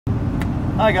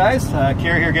Hi guys,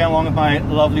 Kerry here again along with my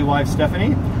lovely wife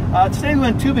Stephanie. Today we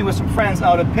went tubing with some friends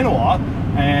out at Pinawa,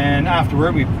 and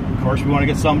afterward of course we want to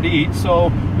get something to eat, so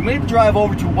we made the drive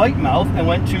over to Whitemouth and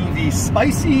went to the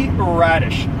Spicy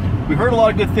Radish. We heard a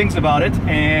lot of good things about it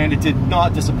and it did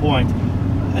not disappoint.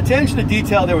 Attention to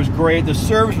detail there was great, the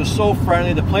service was so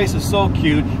friendly, the place was so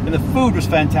cute, and the food was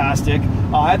fantastic.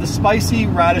 I had the Spicy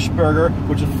Radish burger,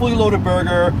 which is a fully loaded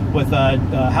burger with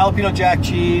jalapeno jack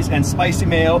cheese and spicy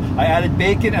mayo. I added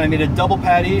bacon and I made a double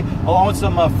patty along with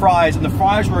some fries, and the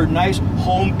fries were nice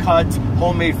home-cut,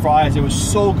 homemade fries. It was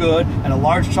so good, and a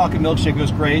large chocolate milkshake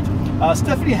was great.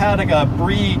 Stephanie had like a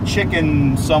brie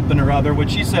chicken something or other,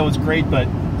 which she said was great, but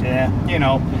yeah, you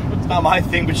know, it's not my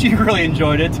thing, but she really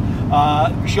enjoyed it.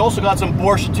 She also got some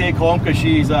borscht to take home because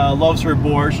she loves her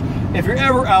borscht. If you're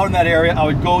ever out in that area, I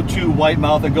would go to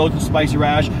Whitemouth and go to Spicy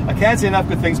Radish. I can't say enough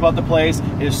good things about the place.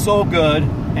 It is so good,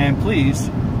 and please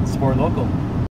support local.